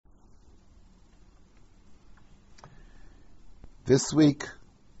This week,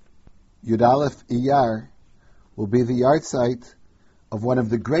 Yud Aleph Iyar will be the yahrzeit of one of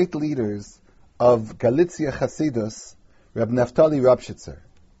the great leaders of Galicia Chasidus, Reb Naftali Ropshitzer.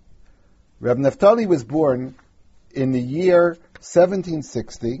 Reb Naftali was born in the year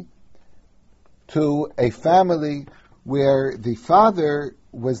 1760 to a family where the father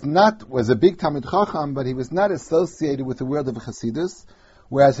was a big Talmid Chacham, but he was not associated with the world of Chasidus,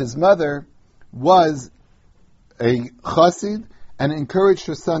 whereas his mother was a Chassid and encouraged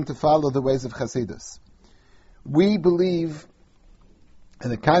her son to follow the ways of Chasidus. We believe in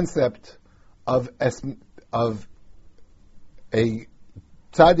the concept of a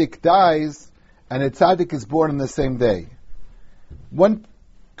tzaddik dies and a tzaddik is born on the same day. One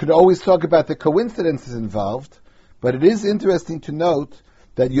could always talk about the coincidences involved, but it is interesting to note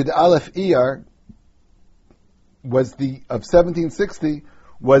that Yud Aleph Iyar of 1760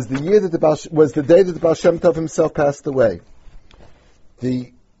 was the year that was the day that the Baal Shem Tov himself passed away.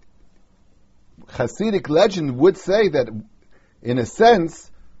 The Hasidic legend would say that, in a sense,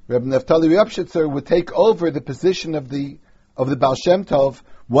 Reb Naftali Ropshitzer would take over the position of the Baal Shem Tov.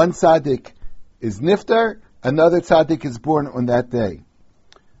 One tzaddik is niftar, another tzaddik is born on that day.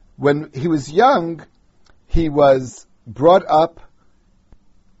 When he was young, he was brought up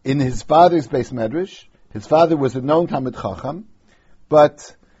in his father's Beis Medrash. His father was a known Talmid Chacham,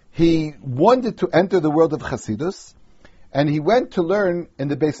 but he wanted to enter the world of Chasidus, and he went to learn in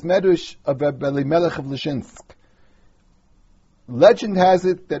the Beis Medrash of Reb Elimelech of Lishinsk. Legend has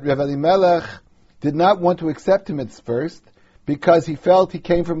it that Reb Elimelech did not want to accept him at first because he felt he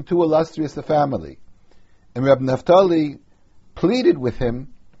came from too illustrious a family. And Reb Naftali pleaded with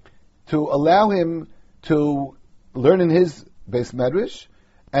him to allow him to learn in his Beis Medrash,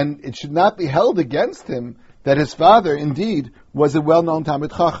 and it should not be held against him that his father, indeed, was a well-known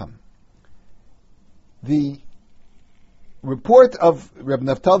Talmid Chacham. The report of Reb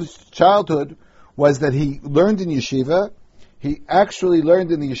Naftali's childhood was that he learned in yeshiva. He actually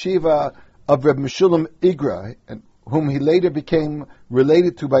learned in the yeshiva of Reb Meshulam Igra, whom he later became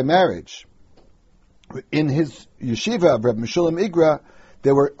related to by marriage. In his yeshiva of Reb Meshulam Igra,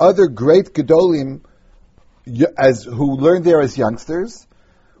 there were other great Gedolim who learned there as youngsters.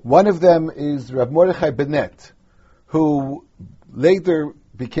 One of them is Rav Mordechai Benet, who later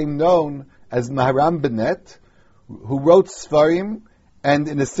became known as Maharam Benet, who wrote Sfarim, and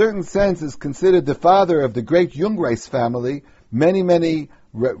in a certain sense is considered the father of the great Jungreis family. Many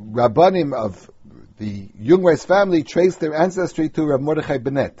Rabbanim of the Jungreis family trace their ancestry to Rav Mordechai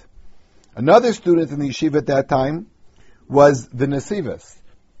Benet. Another student in the yeshiva at that time was the Nesivos,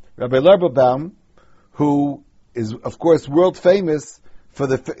 Rabbi Lerberbaum, who is, of course, world famous for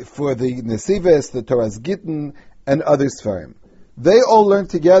the Nesivos, the Torah's Gittin, and other Sfarim. They all learned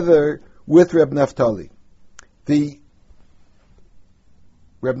together with Reb Naftali.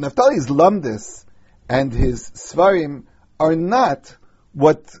 Reb Naftali's Lamdis and his Sfarim are not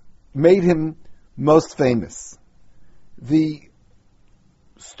what made him most famous. The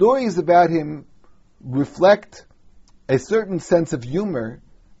stories about him reflect a certain sense of humor,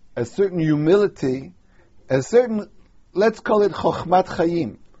 a certain humility, a certain, let's call it chokhmat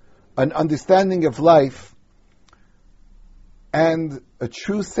chayim, an understanding of life, and a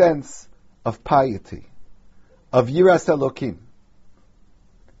true sense of piety, of yiras Elokim.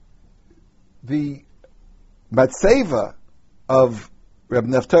 The Matseva of Reb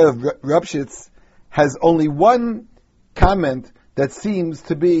Naftali Ropshitz has only one comment that seems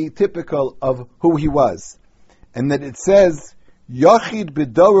to be typical of who he was, and that it says, Yochid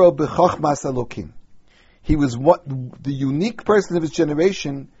b'doro b'chokhmas Elokim. He was the unique person of his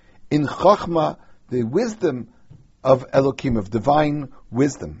generation in Chokhmah, the wisdom of Elokim, of divine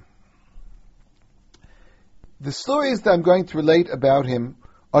wisdom. The stories that I'm going to relate about him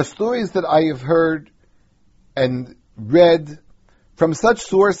are stories that I have heard and read from such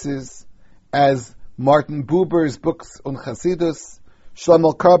sources as Martin Buber's books on Chasidus,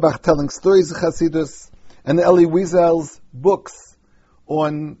 Shlomo Carlebach telling stories of Chasidus, and Eli Wiesel's books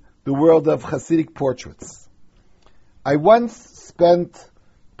on the world of Hasidic portraits. I once spent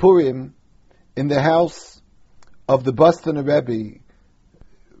Purim in the house of the Bostoner Rebbe,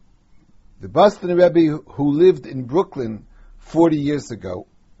 who lived in Brooklyn 40 years ago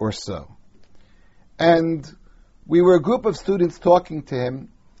or so. And we were a group of students talking to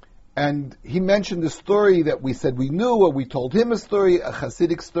him, and he mentioned a story that we said we knew, or we told him a story, a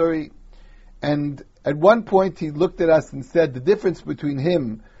Hasidic story. And at one point he looked at us and said the difference between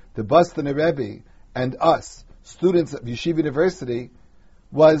him, the Bostoner Rebbe, and us, students of Yeshiva University,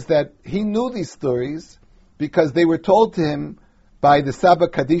 was that he knew these stories because they were told to him by the Saba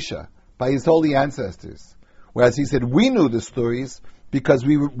Kadisha, by his holy ancestors. Whereas he said we knew the stories because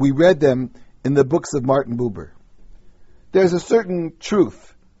we read them in the books of Martin Buber. There's a certain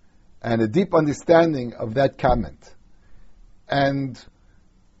truth and a deep understanding of that comment. And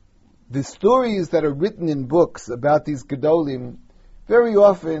the stories that are written in books about these Gedolim very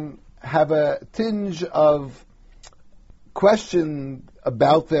often have a tinge of question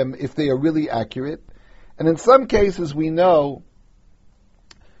about them if they are really accurate. And in some cases we know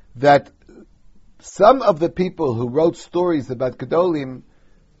that some of the people who wrote stories about Gedolim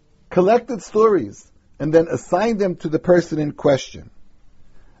collected stories and then assigned them to the person in question.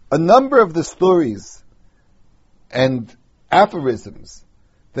 A number of the stories and aphorisms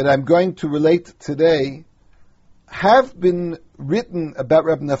that I'm going to relate today have been written about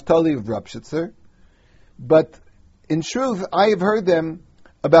Reb Naftali of Ropshitzer, but in truth, I have heard them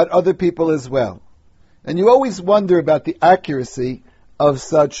about other people as well. And you always wonder about the accuracy of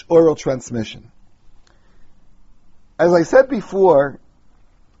such oral transmission. As I said before,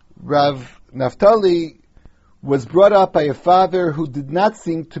 Rav Naftali was brought up by a father who did not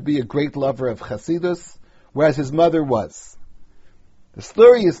seem to be a great lover of Chasidus, whereas his mother was. The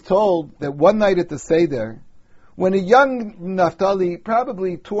story is told that one night at the Seder, when a young Naftali,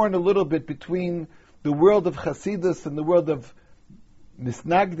 probably torn a little bit between the world of Chasidus and the world of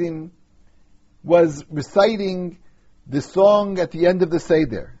Misnagdim, was reciting the song at the end of the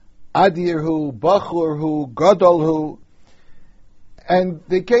Seder, Adir hu, Bachur hu, Gadol hu, and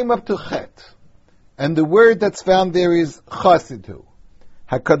they came up to Chet. And the word that's found there is Chasid hu.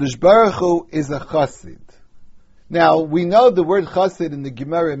 HaKadosh Baruch Hu is a Chasid. Now, we know the word Chasid in the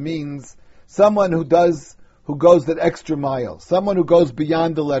Gemara means someone who goes that extra mile, someone who goes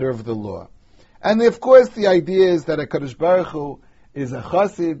beyond the letter of the law. And of course the idea is that HaKadosh Baruch Hu is a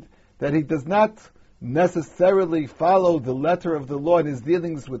Chasid, that he does not necessarily follow the letter of the law in his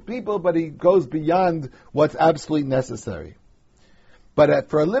dealings with people, but he goes beyond what's absolutely necessary. But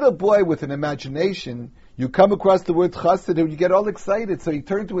for a little boy with an imagination, you come across the word Chasid and you get all excited. So he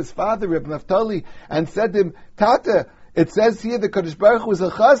turned to his father, Reb Naftali, and said to him, Tata, it says here that Kadosh Baruch Hu is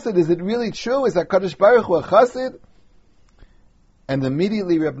a Chasid. Is it really true? Is that Kadosh Baruch Hu a Chasid? And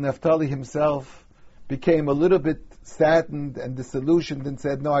immediately Reb Naftali himself became a little bit saddened and disillusioned and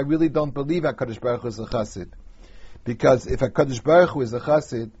said, no, I really don't believe HaKadosh Baruch Hu is a Chasid. Because if HaKadosh Baruch Hu is a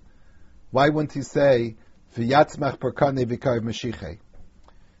Chasid, why wouldn't he say, V'yatzmach parkane v'karev Mashiach?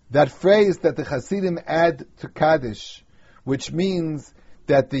 That phrase that the Hasidim add to Kaddish, which means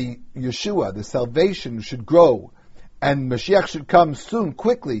that the Yeshua, the salvation, should grow and Mashiach should come soon,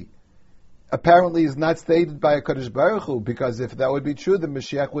 quickly, apparently is not stated by HaKadosh Baruch Hu, because if that would be true, then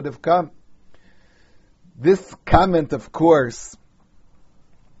Mashiach would have come. This comment, of course,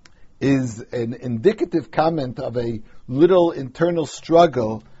 is an indicative comment of a little internal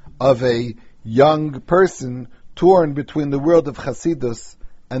struggle of a young person torn between the world of Chasidus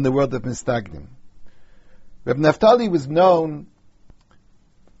and the world of Mistagnim. Reb Naftali was known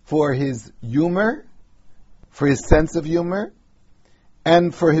for his humor, for his sense of humor,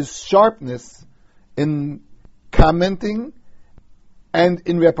 and for his sharpness in commenting and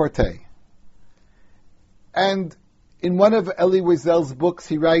in repartee. And in one of Eli Wiesel's books,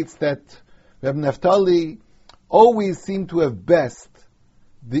 he writes that Reb Naftali always seemed to have best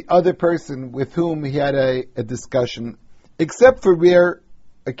the other person with whom he had a discussion, except for rare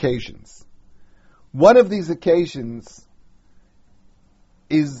occasions. One of these occasions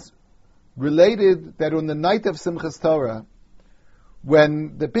is related that on the night of Simchas Torah,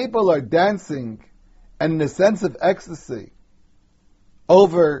 when the people are dancing and in a sense of ecstasy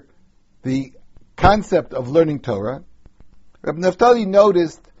over the concept of learning Torah, Reb Naftali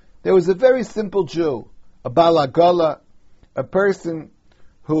noticed there was a very simple Jew, a balagala, a person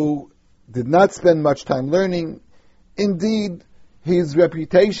who did not spend much time learning. Indeed, his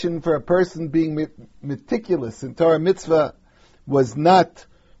reputation for a person being meticulous in Torah mitzvah was not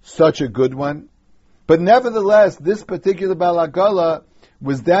such a good one. But nevertheless, this particular balagala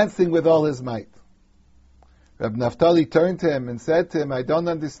was dancing with all his might. Reb Naftali turned to him and said to him, I don't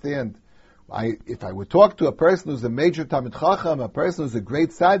understand. If I would talk to a person who's a major Talmid Chacham, a person who's a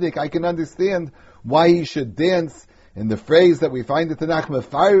great tzaddik, I can understand why he should dance in the phrase that we find in Tanakh,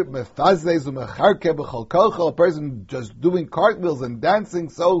 a person just doing cartwheels and dancing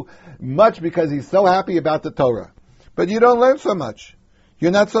so much because he's so happy about the Torah. But you don't learn so much.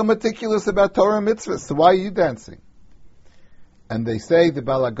 You're not so meticulous about Torah and mitzvahs, so why are you dancing? And they say, the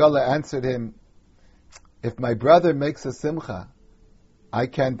balagala answered him, if my brother makes a simcha, I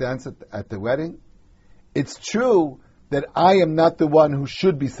can't dance at the wedding. It's true that I am not the one who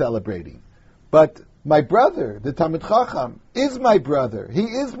should be celebrating. But my brother, the Talmid Chacham, is my brother. He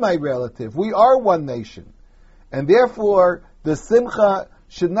is my relative. We are one nation. And therefore, the simcha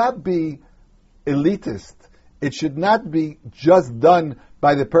should not be elitist. It should not be just done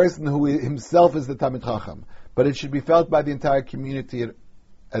by the person who himself is the Talmid Chacham, but it should be felt by the entire community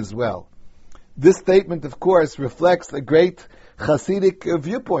as well. This statement, of course, reflects a great Hasidic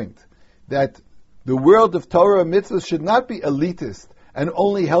viewpoint, that the world of Torah and mitzvahs should not be elitist and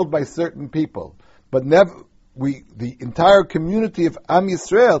only held by certain people, but the entire community of Am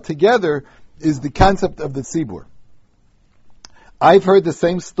Yisrael together is the concept of the tzibur. I've heard the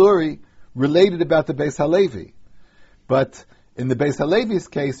same story related about the Beis Halevi, but in the Beis Halevi's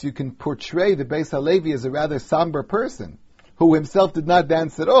case, you can portray the Beis Halevi as a rather somber person who himself did not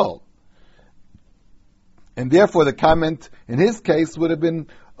dance at all. And therefore the comment in his case would have been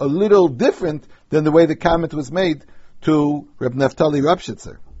a little different than the way the comment was made to Reb Naftali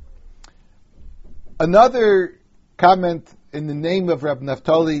Ropshitzer. Another comment in the name of Reb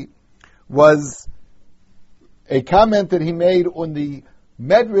Naftali was a comment that he made on the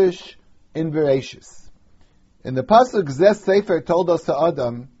Medrash in Bereshis. In the Pasuk Zeh Sefer told us to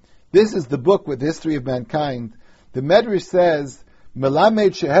Adam, this is the book with the history of mankind. The Medrash says,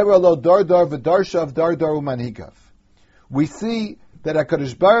 Melamed shehera lo dar dar v'darshav dar dar umanhigav. We see that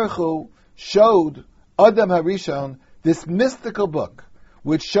HaKadosh Baruch Hu showed Adam HaRishon this mystical book,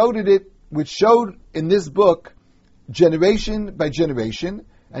 which showed in this book generation by generation,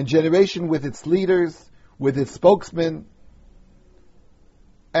 and generation with its leaders, with its spokesmen.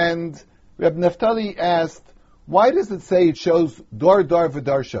 And Reb Naftali asked, why does it say it shows Dor Dar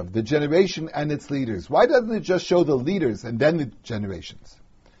V'Darshav, the generation and its leaders? Why doesn't it just show the leaders and then the generations?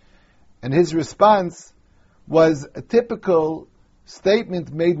 And his response was a typical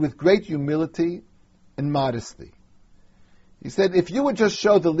statement made with great humility and modesty. He said, if you would just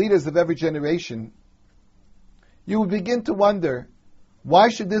show the leaders of every generation, you would begin to wonder, why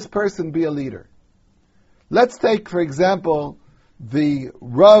should this person be a leader? Let's take, for example, the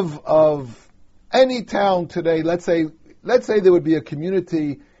Rav of any town today. Let's say there would be a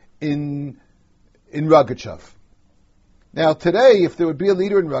community in Rogachev. Now today, if there would be a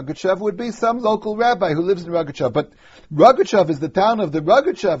leader in Rogachev, it would be some local rabbi who lives in Rogachev. But Rogachev is the town of the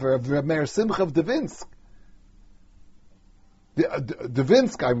Rogachever, of Reb Meir Simcha of Dvinsk.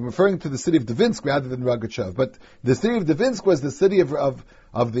 Dvinsk, I'm referring to the city of Dvinsk rather than Rogachev, but the city of Dvinsk was the city of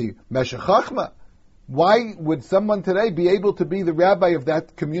the Meshech Chachma. Why would someone today be able to be the rabbi of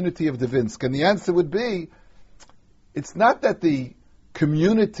that community of Dvinsk? And the answer would be, it's not that the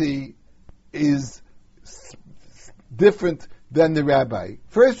community is different than the rabbi.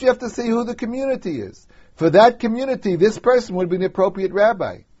 First you have to see who the community is. For that community, this person would be an appropriate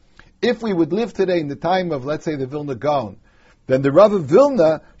rabbi. If we would live today in the time of, let's say, the Vilna Gaon, then the Rav of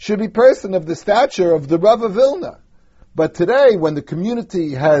Vilna should be a person of the stature of the Rav of Vilna. But today, when the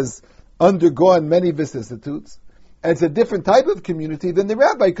community has undergone many vicissitudes, and it's a different type of community, then the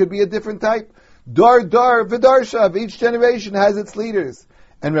rabbi could be a different type. Dar Dar V'Darshav, each generation has its leaders.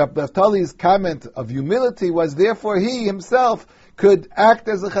 And Reb Naftali's comment of humility was, therefore he himself could act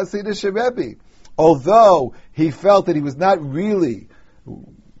as a Hasidic Rebbe. Although he felt that he was not really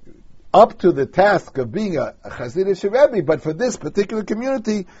up to the task of being a Hasidic Rebbe, but for this particular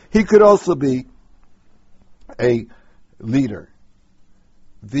community, he could also be a leader.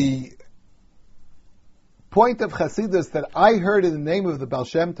 The point of Hasidus that I heard in the name of the Baal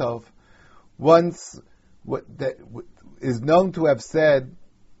Shem Tov once that is known to have said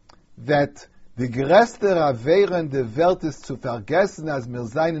that the größte Aveira in der Welt ist zu vergessen als wir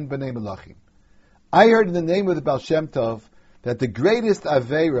seinen Bnei Melachim. I heard in the name of the Baal Shem Tov that the greatest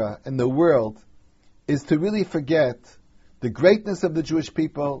Aveira in the world is to really forget the greatness of the Jewish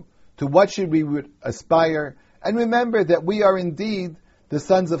people, to what should we aspire, and remember that we are indeed the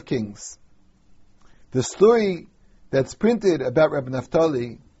sons of kings. The story that's printed about Reb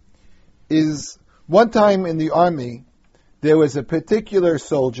Naftali is one time in the army, there was a particular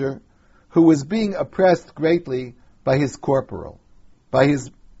soldier who was being oppressed greatly by his corporal, by his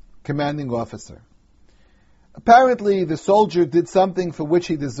commanding officer. Apparently, the soldier did something for which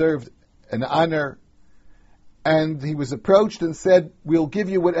he deserved an honor, and he was approached and said, we'll give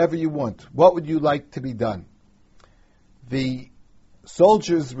you whatever you want. What would you like to be done? The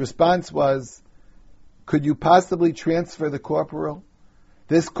soldier's response was, could you possibly transfer the corporal?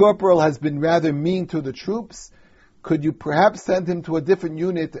 This corporal has been rather mean to the troops. Could you perhaps send him to a different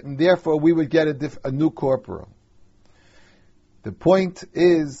unit, and therefore we would get a new corporal? The point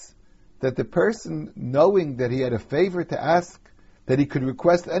is that the person, knowing that he had a favor to ask, that he could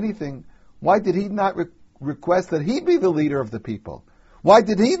request anything, why did he not request that he be the leader of the people? Why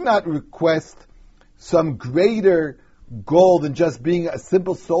did he not request some greater goal than just being a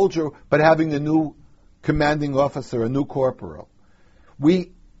simple soldier, but having a new commanding officer, a new corporal.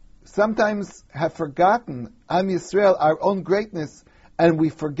 We sometimes have forgotten, Am Yisrael, our own greatness, and we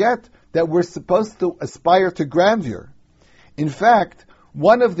forget that we're supposed to aspire to grandeur. In fact,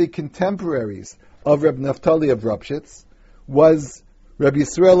 one of the contemporaries of Reb Naftali of Ropshitz was Reb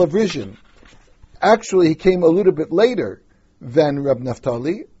Yisrael of Rizhin. Actually, he came a little bit later than Reb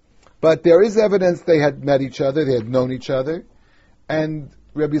Naftali, but there is evidence they had met each other, they had known each other, and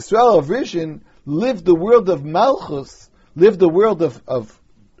Reb Yisrael of Rizhin lived the world of Malchus, lived the world of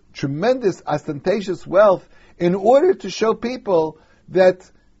tremendous ostentatious wealth in order to show people that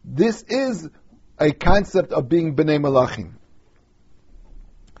this is a concept of being B'nai Malachim.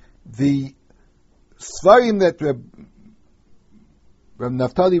 The Svarim that Reb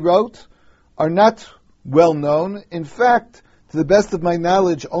Naftali wrote are not well known. In fact, to the best of my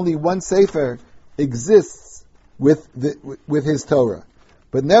knowledge, only one Sefer exists with his Torah.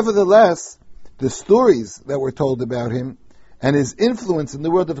 But nevertheless, the stories that were told about him and his influence in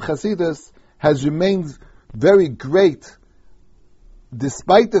the world of Chassidus has remained very great,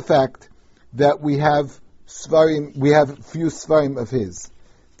 despite the fact that we have few Svarim of his.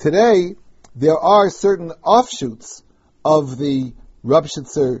 Today, there are certain offshoots of the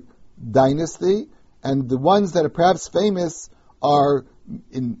Ropshitzer dynasty, and the ones that are perhaps famous are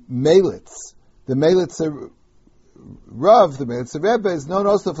in Melitz. The Melitzer Rav, the Melitzer Rebbe, is known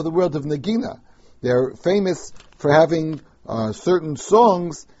also for the world of Nagina. They're famous for having certain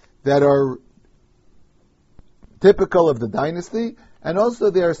songs that are typical of the dynasty, and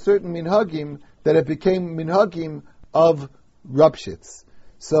also there are certain minhagim that have become minhagim of Ropshitz.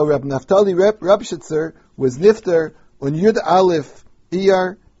 So Reb Naftali Ropshitzer was nifter on Yud Aleph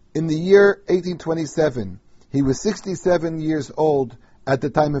Iyar in the year 1827. He was 67 years old at the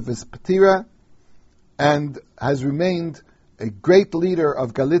time of his Patira, and has remained a great leader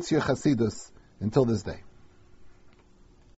of Galicia Chasidus until this day.